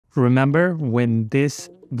Remember when this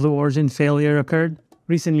Blue Origin failure occurred?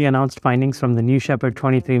 Recently announced findings from the New Shepard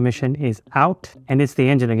 23 mission is out, and it's the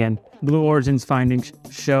engine again. Blue Origin's findings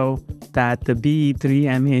show that the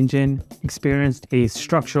BE-3M engine experienced a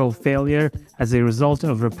structural failure as a result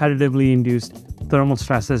of repetitively induced thermal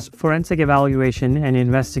stresses. Forensic evaluation and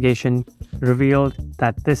investigation revealed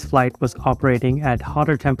that this flight was operating at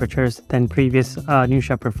hotter temperatures than previous New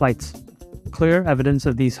Shepard flights. Clear evidence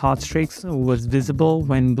of these hot streaks was visible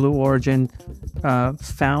when Blue Origin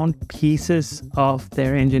found pieces of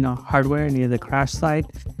their engine hardware near the crash site,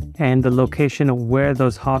 and the location of where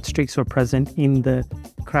those hot streaks were present in the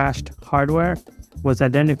crashed hardware was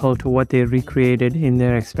identical to what they recreated in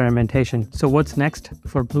their experimentation. So what's next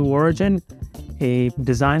for Blue Origin? A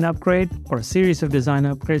design upgrade or a series of design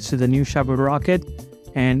upgrades to the New Shepard rocket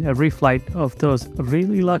and a reflight of those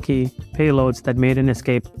really lucky payloads that made an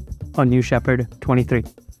escape on New Shepard 23.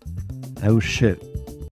 Oh shit.